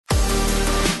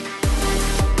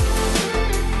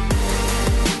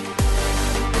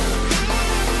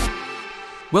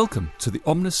Welcome to the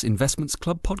Omnis Investments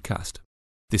Club podcast.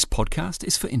 This podcast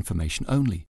is for information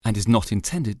only and is not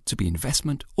intended to be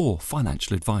investment or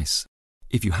financial advice.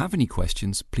 If you have any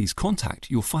questions, please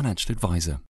contact your financial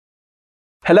advisor.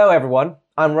 Hello everyone,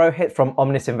 I'm Rohit from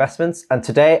Omnis Investments, and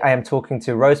today I am talking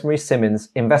to Rosemary Simmonds,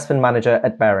 Investment Manager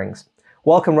at Barings.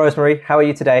 Welcome Rosemary, how are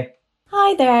you today?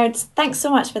 Hi there, thanks so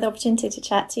much for the opportunity to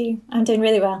chat to you. I'm doing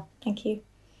really well, thank you.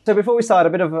 So before we start, a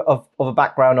bit of a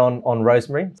background on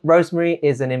Rosemary. Rosemary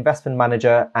is an investment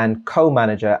manager and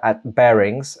co-manager at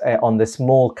Barings on the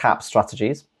small cap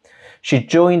strategies. She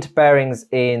joined Barings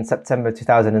in September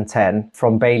 2010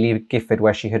 from Baillie Gifford,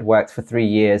 where she had worked for 3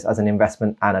 years as an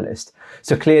investment analyst.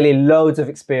 So clearly loads of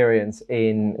experience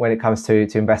when it comes to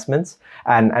investments,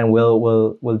 and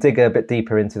we'll dig a bit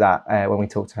deeper into that when we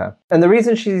talk to her. And the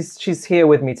reason she's here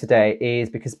with me today is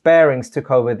because Barings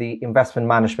took over the investment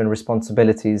management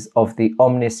responsibilities of the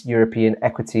Omnis European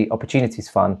Equity Opportunities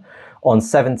Fund on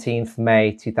 17th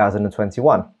May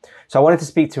 2021. So I wanted to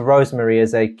speak to Rosemary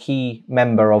as a key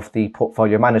member of the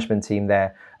portfolio management team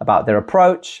there about their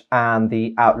approach and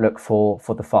the outlook for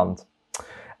the fund.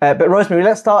 But Rosemary,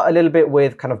 let's start a little bit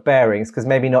with kind of Barings, because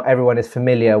maybe not everyone is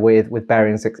familiar with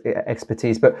Barings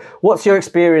expertise. But what's your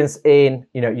experience in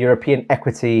European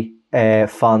equity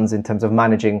funds in terms of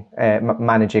managing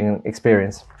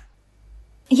experience?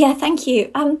 Yeah, thank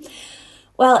you.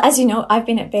 Well, as you know, I've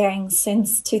been at Barings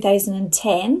since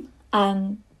 2010,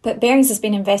 but Barings has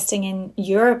been investing in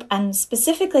Europe and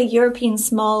specifically European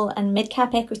small and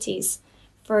mid-cap equities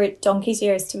for donkey's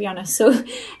years, to be honest. So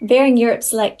Baring Europe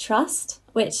Select Trust,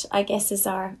 which I guess is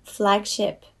our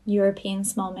flagship European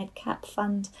small mid-cap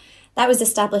fund, that was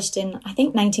established in, I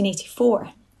think,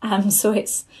 1984. So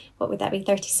it's, what would that be,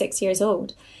 36 years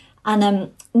old.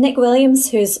 And Nick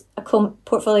Williams, who's a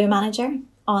portfolio manager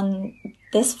on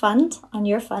this fund, on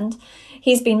your fund,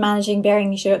 he's been managing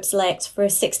Barings Europe Select for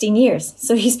 16 years.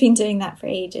 So he's been doing that for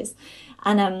ages.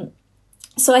 And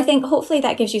so I think hopefully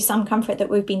that gives you some comfort that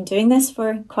we've been doing this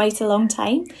for quite a long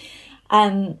time.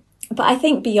 But I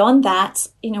think beyond that,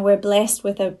 we're blessed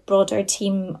with a broader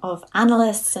team of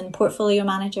analysts and portfolio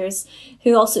managers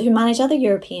who manage other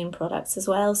European products as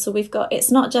well. So we've got,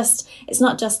 it's not just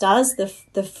us,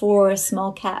 the four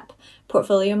small cap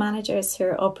portfolio managers who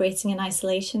are operating in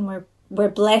isolation. We're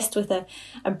blessed with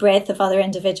a breadth of other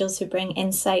individuals who bring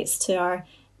insights to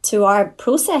our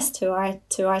process, to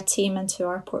our team and to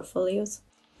our portfolios.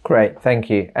 Great, thank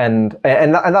you. And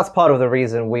that's part of the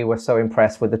reason we were so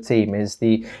impressed with the team is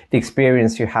the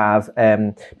experience you have,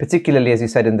 particularly, as you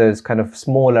said, in those kind of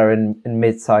smaller and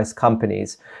mid-sized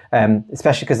companies,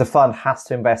 especially because the fund has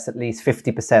to invest at least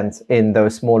 50% in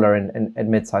those smaller and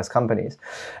mid-sized companies.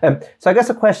 So I guess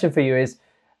a question for you is,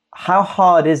 how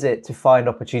hard is it to find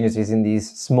opportunities in these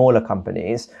smaller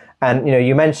companies? And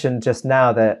you mentioned just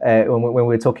now that when we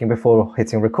were talking before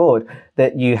hitting record,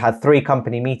 that you had 3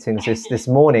 company meetings this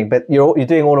morning, but you're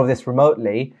doing all of this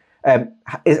remotely.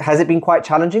 Has it been quite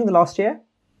challenging the last year?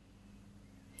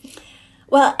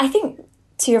 Well, I think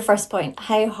to your first point,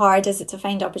 how hard is it to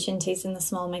find opportunities in the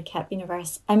small mid-cap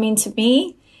universe? I mean, to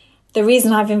me, the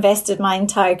reason I've invested my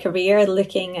entire career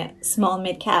looking at small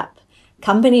mid-cap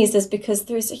companies is because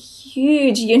there's a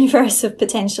huge universe of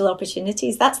potential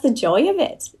opportunities. That's the joy of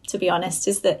it, to be honest,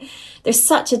 is that there's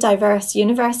such a diverse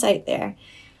universe out there.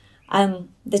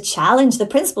 The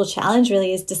principal challenge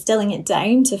really is distilling it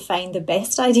down to find the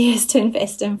best ideas to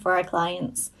invest in for our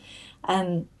clients.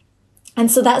 And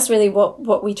so that's really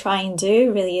what we try and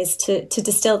do, really, is to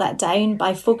distill that down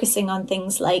by focusing on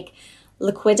things like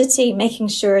liquidity, making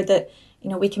sure that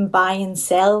we can buy and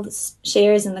sell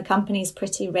shares in the companies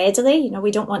pretty readily. We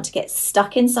don't want to get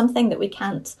stuck in something that we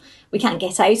can't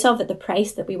get out of at the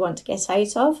price that we want to get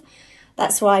out of.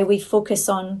 That's why we focus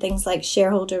on things like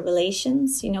shareholder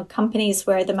relations, companies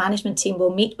where the management team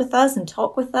will meet with us and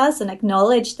talk with us and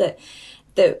acknowledge that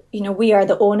we are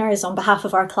the owners on behalf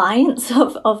of our clients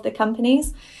of the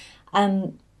companies.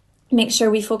 Make sure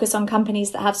we focus on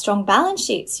companies that have strong balance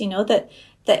sheets,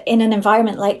 that in an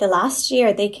environment like the last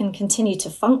year, they can continue to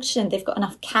function. They've got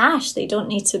enough cash. They don't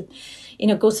need to,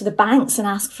 go to the banks and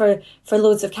ask for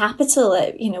loads of capital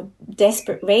at,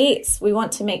 desperate rates. We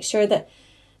want to make sure that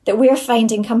we're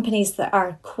finding companies that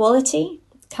are quality,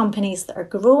 companies that are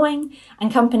growing,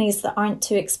 and companies that aren't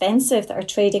too expensive, that are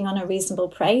trading on a reasonable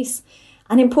price.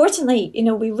 And importantly,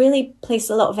 we really place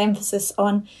a lot of emphasis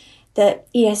on the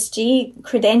ESG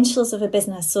credentials of a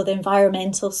business. So the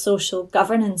environmental, social,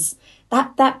 governance,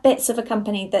 that bits of a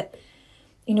company that,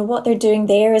 what they're doing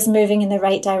there is moving in the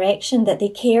right direction, that they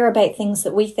care about things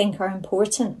that we think are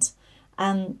important.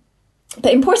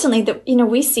 But importantly, that, you know,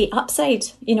 we see upside.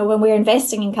 You know, when we're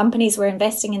investing in companies, we're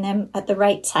investing in them at the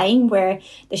right time where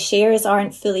the shares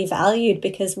aren't fully valued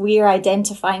because we're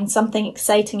identifying something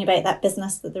exciting about that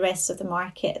business that the rest of the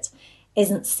market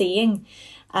isn't seeing.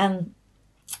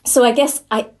 So I guess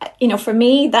you know, for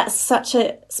me, that's such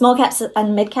a, small caps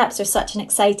and mid caps are such an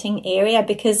exciting area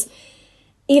because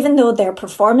even though their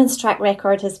performance track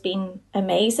record has been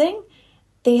amazing,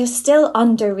 they are still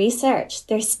under researched.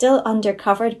 They're still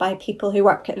undercovered by people who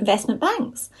work at investment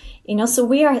banks. You know, so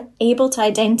we are able to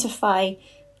identify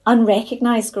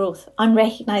unrecognised growth,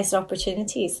 unrecognised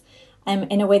opportunities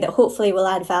in a way that hopefully will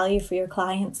add value for your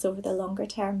clients over the longer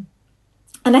term.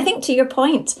 And I think to your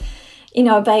point, you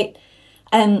know, about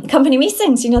company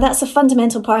meetings, you know, that's a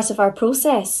fundamental part of our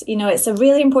process. You know, it's a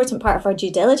really important part of our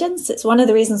due diligence. It's one of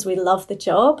the reasons we love the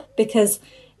job because,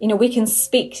 you know, we can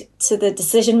speak to the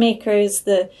decision makers,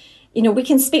 we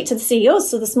can speak to the CEOs.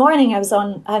 So this morning I was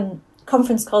on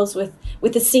conference calls with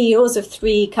the CEOs of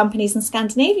 3 companies in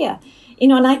Scandinavia, you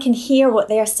know, and I can hear what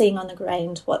they're seeing on the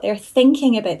ground, what they're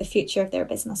thinking about the future of their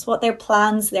business, what their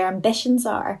plans, their ambitions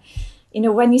are. You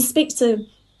know, when you speak to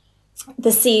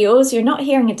the CEOs, you're not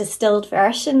hearing a distilled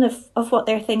version of what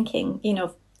they're thinking, you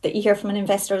know, that you hear from an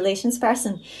investor relations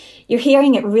person. You're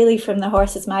hearing it really from the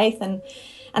horse's mouth, and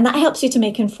that helps you to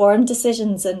make informed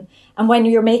decisions. And when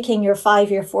you're making your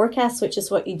 5-year forecast, which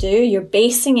is what you do, you're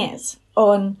basing it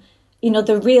on, you know,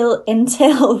 the real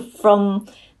intel from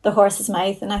the horse's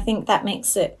mouth. And I think that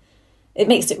makes it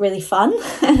really fun,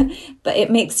 but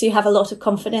it makes you have a lot of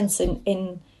confidence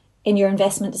in your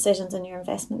investment decisions and your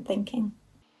investment thinking.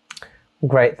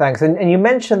 Great, thanks. And you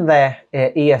mentioned there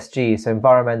ESG, so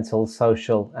environmental,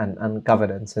 social and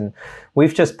governance. And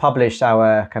we've just published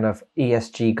our kind of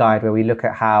ESG guide where we look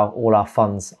at how all our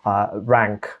funds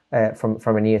rank from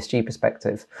an ESG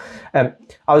perspective. I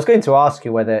was going to ask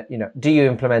you whether, you know, do you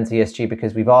implement ESG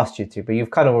because we've asked you to, but you've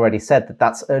kind of already said that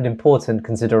that's an important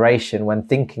consideration when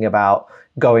thinking about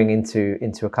going into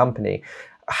a company.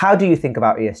 How do you think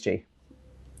about ESG?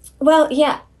 Well,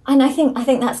 yeah. And I think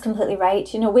that's completely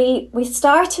right. You know, we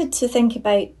started to think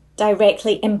about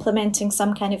directly implementing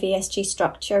some kind of ESG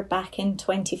structure back in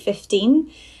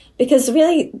 2015, because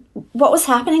really what was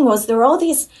happening was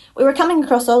we were coming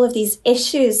across all of these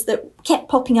issues that kept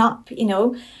popping up, you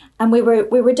know, and we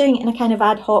were doing it in a kind of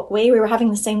ad hoc way. We were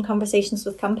having the same conversations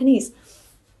with companies.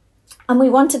 And we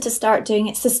wanted to start doing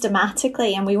it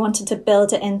systematically, and we wanted to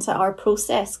build it into our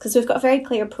process because we've got a very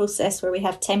clear process where we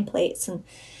have templates and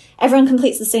everyone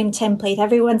completes the same template.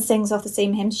 Everyone sings off the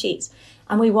same hymn sheet.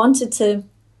 And we wanted to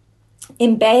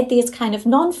embed these kind of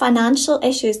non-financial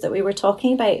issues that we were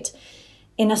talking about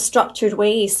in a structured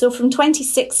way. So from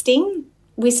 2016,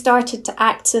 we started to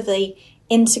actively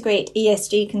integrate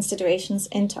ESG considerations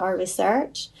into our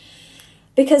research.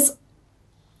 Because,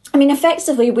 I mean,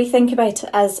 effectively, we think about it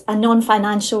as a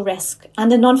non-financial risk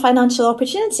and a non-financial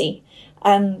opportunity.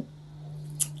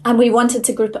 And we wanted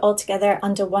to group it all together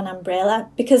under one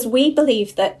umbrella because we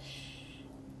believe that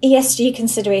ESG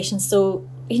considerations, so,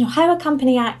 you know, how a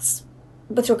company acts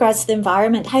with regards to the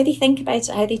environment, how they think about it,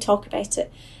 how they talk about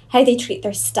it, how they treat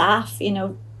their staff, you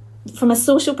know, from a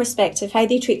social perspective, how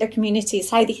they treat their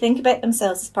communities, how they think about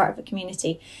themselves as part of a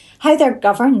community, how they're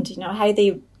governed, you know, how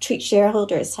they treat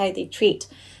shareholders, how they treat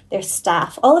their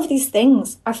staff. All of these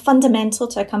things are fundamental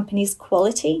to a company's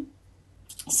quality.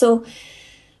 So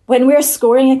when we're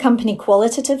scoring a company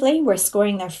qualitatively, we're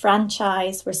scoring their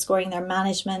franchise, we're scoring their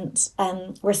management,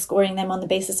 and we're scoring them on the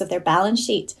basis of their balance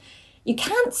sheet. You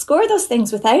can't score those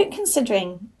things without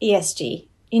considering ESG.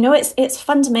 You know, it's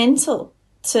fundamental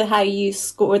to how you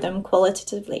score them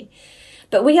qualitatively.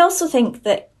 But we also think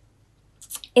that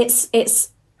it's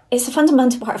a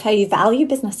fundamental part of how you value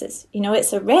businesses. You know,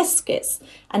 it's a risk, it's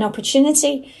an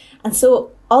opportunity. And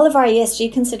so all of our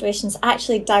ESG considerations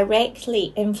actually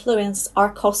directly influence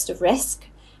our cost of risk,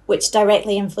 which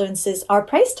directly influences our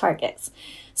price targets.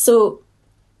 So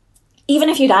even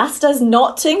if you'd asked us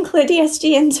not to include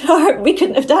ESG into we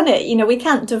couldn't have done it. You know, we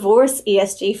can't divorce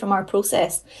ESG from our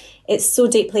process. It's so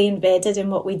deeply embedded in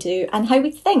what we do and how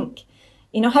we think,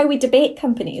 you know, how we debate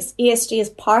companies. ESG is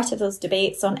part of those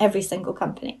debates on every single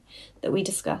company that we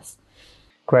discuss.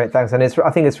 Great, thanks. And I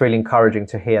think it's really encouraging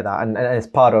to hear that. And it's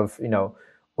part of, you know,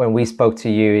 when we spoke to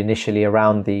you initially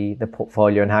around the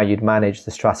portfolio and how you'd manage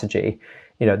the strategy,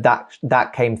 you know,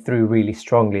 that came through really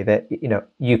strongly that, you know,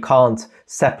 you can't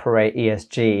separate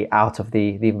ESG out of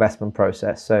the investment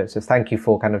process. So thank you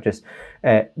for kind of just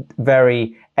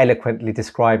very eloquently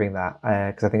describing that,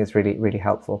 because I think it's really, really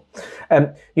helpful.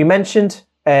 You mentioned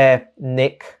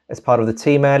Nick as part of the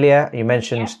team earlier. You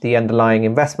mentioned the underlying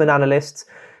investment analysts.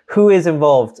 Who is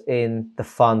involved in the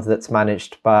fund that's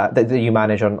managed that you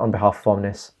manage on behalf of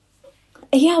Omnis?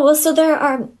 Yeah, well, so there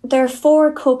are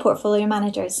 4 co-portfolio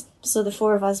managers. So the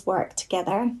 4 of us work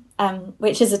together,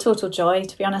 which is a total joy,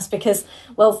 to be honest, because,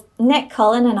 well, Nick,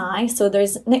 Colin and I, so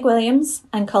there's Nick Williams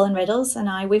and Colin Riddles and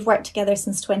I, we've worked together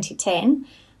since 2010,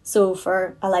 so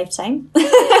for a lifetime.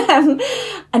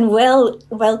 And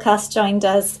Will Cuss joined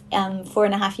us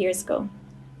 4.5 years ago.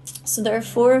 So there are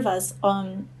 4 of us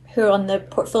who are on the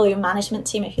portfolio management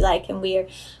team, if you like, and we are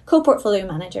co-portfolio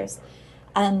managers.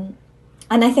 And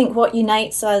I think what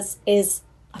unites us is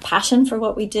a passion for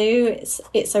what we do.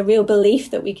 It's a real belief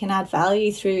that we can add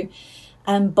value through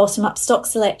bottom-up stock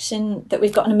selection, that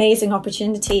we've got an amazing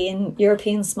opportunity in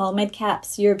European small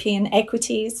mid-caps, European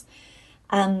equities.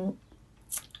 And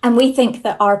we think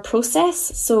that our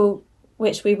process,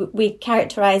 which we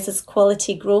characterise as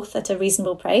quality growth at a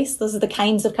reasonable price, those are the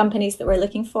kinds of companies that we're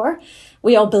looking for.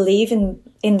 We all believe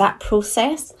in that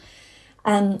process.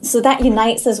 So that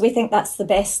unites us. We think that's the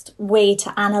best way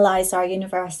to analyse our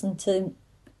universe and to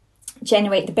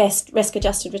generate the best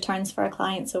risk-adjusted returns for our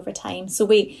clients over time. So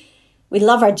we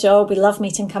love our job. We love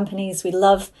meeting companies. We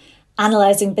love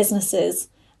analysing businesses.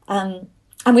 And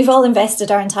we've all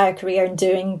invested our entire career in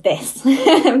doing this.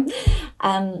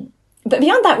 But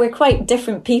beyond that, we're quite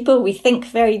different people. We think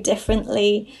very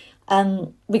differently.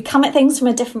 We come at things from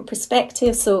a different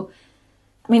perspective. So,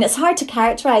 I mean, it's hard to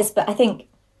characterise, but I think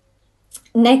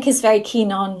Nick is very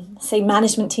keen on, say,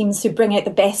 management teams who bring out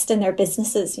the best in their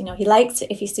businesses. You know, he likes it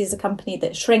if he sees a company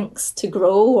that shrinks to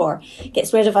grow or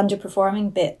gets rid of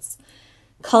underperforming bits.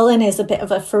 Colin is a bit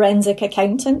of a forensic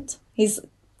accountant. He's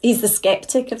the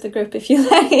skeptic of the group, if you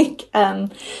like.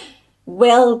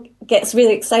 Will gets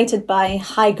really excited by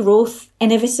high growth,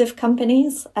 innovative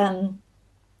companies.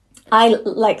 I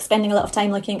like spending a lot of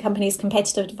time looking at companies'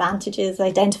 competitive advantages,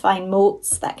 identifying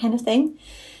moats, that kind of thing.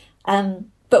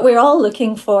 But we're all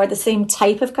looking for the same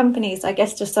type of companies. I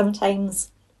guess just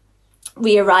sometimes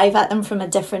we arrive at them from a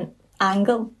different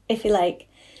angle, if you like.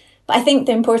 But I think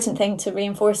the important thing to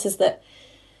reinforce is that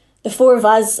the 4 of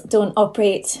us don't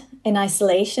operate in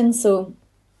isolation. So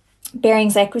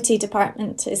Barings Equity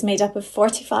Department is made up of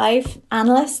 45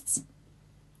 analysts.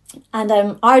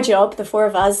 And our job, the 4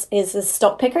 of us, is as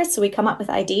stock pickers. So we come up with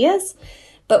ideas.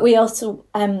 But we also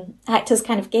act as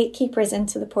kind of gatekeepers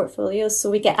into the portfolios. So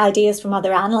we get ideas from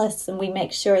other analysts and we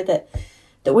make sure that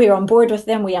we're on board with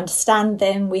them, we understand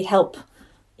them, we help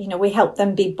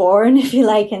them be born, if you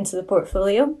like, into the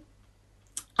portfolio.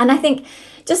 And I think,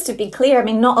 just to be clear, I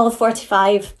mean, not all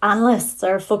 45 analysts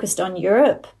are focused on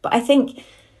Europe, but I think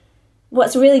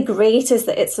what's really great is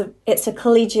that it's a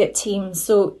collegiate team.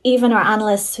 So even our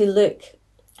analysts who look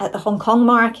at the Hong Kong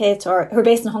market or who are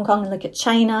based in Hong Kong and look at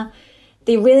China,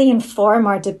 they really inform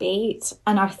our debate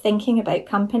and our thinking about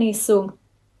companies. So,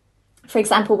 for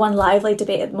example, one lively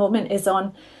debate at the moment is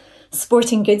on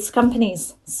sporting goods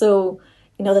companies. So,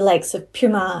 you know, the likes of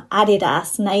Puma,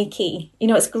 Adidas, Nike. You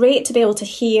know, it's great to be able to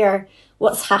hear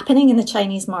what's happening in the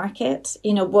Chinese market,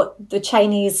 you know, what the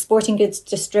Chinese sporting goods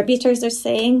distributors are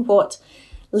saying, what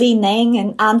Li Ning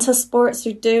and Anta Sports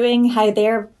are doing, how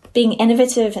they're being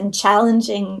innovative and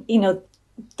challenging, you know,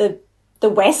 the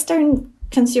Western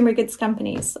consumer goods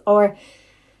companies. Or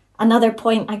another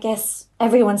point, I guess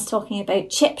everyone's talking about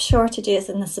chip shortages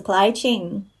in the supply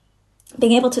chain.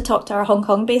 Being able to talk to our Hong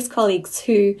Kong-based colleagues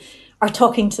who are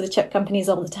talking to the chip companies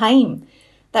all the time,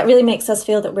 that really makes us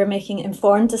feel that we're making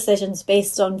informed decisions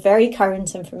based on very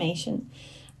current information,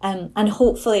 and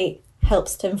hopefully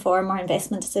helps to inform our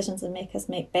investment decisions and make us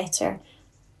make better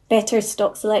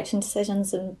stock selection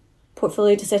decisions and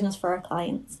portfolio decisions for our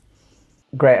clients.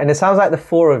 Great. And it sounds like the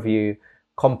 4 of you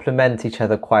complement each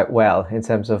other quite well in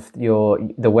terms of what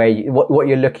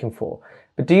you're looking for.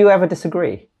 But do you ever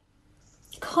disagree?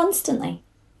 Constantly.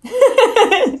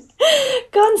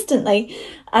 Constantly.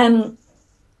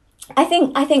 I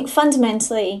think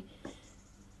fundamentally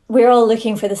we're all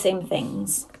looking for the same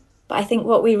things. But I think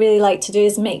what we really like to do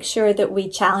is make sure that we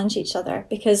challenge each other,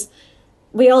 because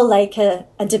we all like a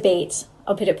debate.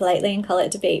 I'll put it politely and call it a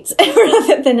debate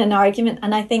rather than an argument.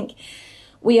 And I think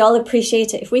we all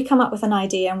appreciate it if we come up with an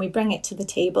idea and we bring it to the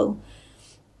table.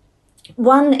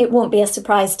 One, it won't be a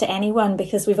surprise to anyone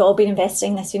because we've all been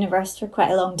investing in this universe for quite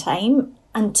a long time.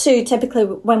 And 2, typically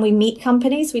when we meet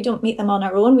companies, we don't meet them on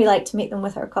our own. We like to meet them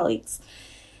with our colleagues.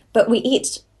 But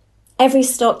every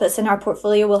stock that's in our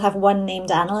portfolio will have one named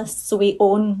analyst, so we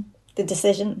own the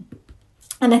decision.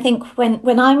 And I think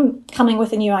when I'm coming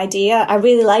with a new idea, I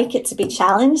really like it to be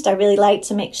challenged. I really like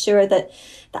to make sure that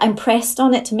I'm pressed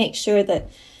on it, to make sure that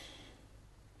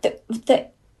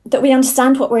we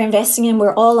understand what we're investing in.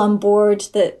 We're all on board,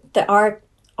 that our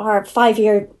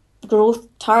 5-year growth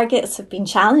targets have been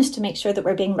challenged to make sure that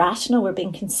we're being rational, we're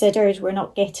being considered, we're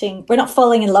not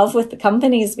falling in love with the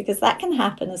companies, because that can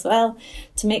happen as well,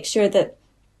 to make sure that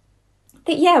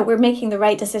we're making the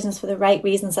right decisions for the right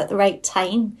reasons at the right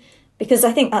time. Because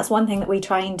I think that's one thing that we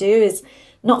try and do, is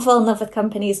not fall in love with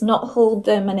companies, not hold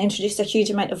them and introduce a huge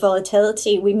amount of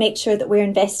volatility. We make sure that we're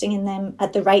investing in them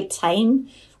at the right time,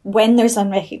 when there's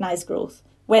unrecognised growth,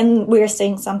 when we're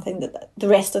seeing something that the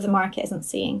rest of the market isn't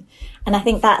seeing. And I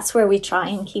think that's where we try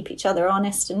and keep each other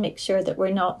honest and make sure that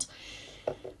we're not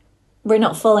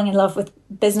falling in love with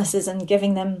businesses and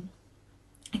giving them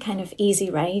a kind of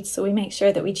easy ride. So we make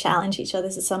sure that we challenge each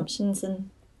other's assumptions and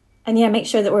make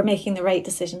sure that we're making the right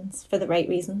decisions for the right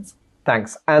reasons.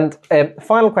 Thanks. And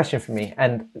final question for me,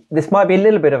 and this might be a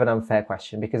little bit of an unfair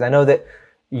question, because I know that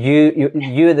you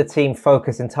and the team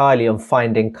focus entirely on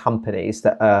finding companies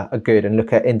that are good and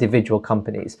look at individual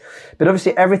companies. But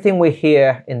obviously everything we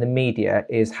hear in the media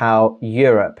is how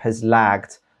Europe has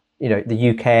lagged, the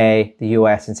UK, the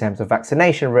US in terms of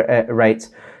vaccination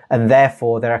rates, and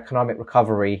therefore their economic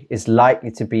recovery is likely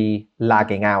to be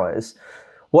lagging ours.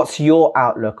 What's your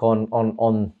outlook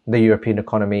on the European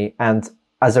economy? And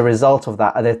as a result of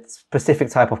that, are there specific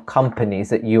type of companies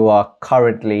that you are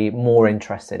currently more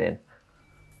interested in?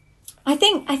 I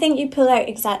think you pull out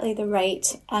exactly the right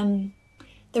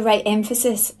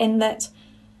emphasis, in that,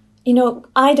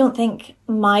 I don't think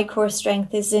my core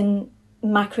strength is in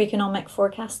macroeconomic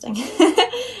forecasting.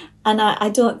 And I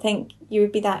don't think you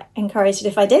would be that encouraged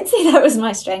if I did say that was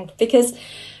my strength, because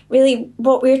really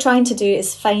what we're trying to do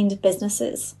is find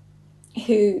businesses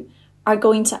who are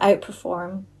going to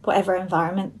outperform whatever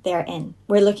environment they're in.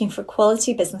 We're looking for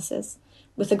quality businesses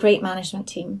with a great management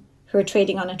team who are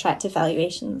trading on attractive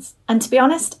valuations. And to be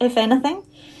honest, if anything,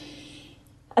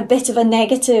 a bit of a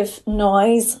negative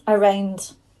noise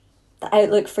around the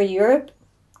outlook for Europe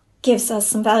gives us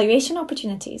some valuation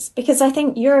opportunities, because I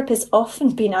think Europe has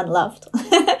often been unloved.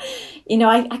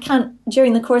 I can't,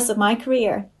 during the course of my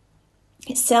career,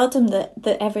 it's seldom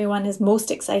that everyone is most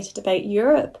excited about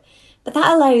Europe, but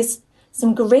that allows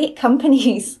some great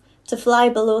companies to fly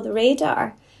below the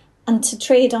radar and to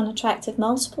trade on attractive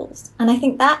multiples. And I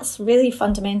think that's really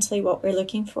fundamentally what we're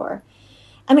looking for.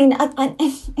 I mean,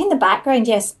 in the background,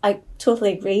 yes, I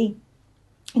totally agree.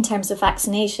 In terms of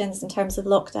vaccinations, in terms of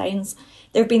lockdowns,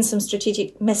 there have been some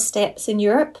strategic missteps in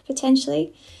Europe,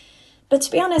 potentially. But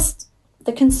to be honest,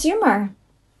 the consumer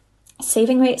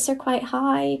saving rates are quite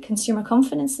high. Consumer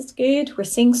confidence is good. We're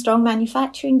seeing strong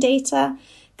manufacturing data.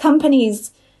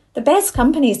 Companies, the best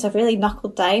companies have really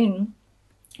knuckled down,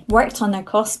 worked on their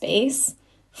cost base,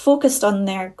 focused on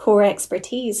their core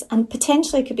expertise, and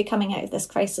potentially could be coming out of this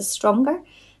crisis stronger.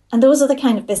 And those are the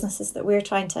kind of businesses that we're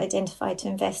trying to identify to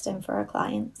invest in for our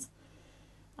clients.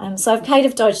 So I've kind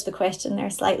of dodged the question there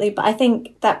slightly, but I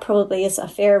think that probably is a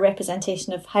fair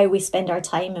representation of how we spend our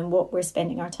time and what we're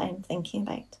spending our time thinking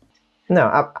about.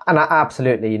 No, and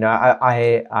absolutely.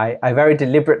 I very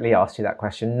deliberately asked you that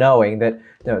question, knowing that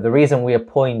the reason we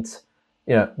appoint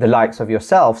the likes of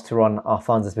yourselves to run our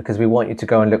funds is because we want you to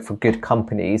go and look for good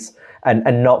companies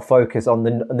and not focus on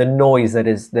the noise that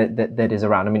is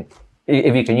around. I mean,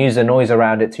 if you can use the noise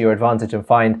around it to your advantage and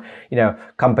find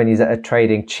companies that are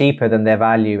trading cheaper than their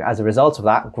value as a result of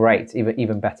that, great,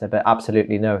 even better. But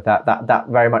absolutely no, that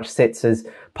very much sits as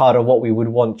part of what we would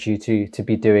want you to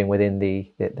be doing within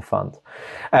the fund.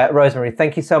 Rosemary,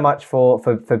 thank you so much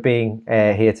for being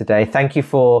here today. Thank you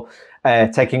for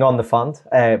taking on the fund.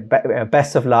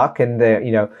 Best of luck, and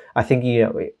I think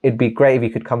it'd be great if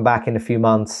you could come back in a few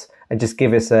months and just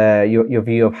give us your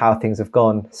view of how things have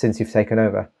gone since you've taken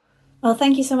over. Well,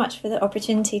 thank you so much for the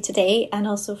opportunity today, and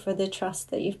also for the trust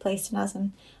that you've placed in us,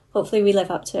 and hopefully we live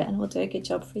up to it and we'll do a good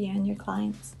job for you and your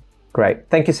clients. Great.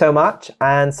 Thank you so much,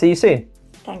 and see you soon.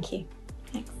 Thank you.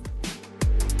 Thanks.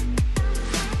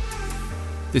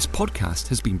 This podcast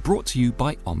has been brought to you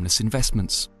by Omnis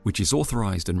Investments, which is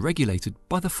authorised and regulated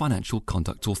by the Financial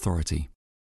Conduct Authority.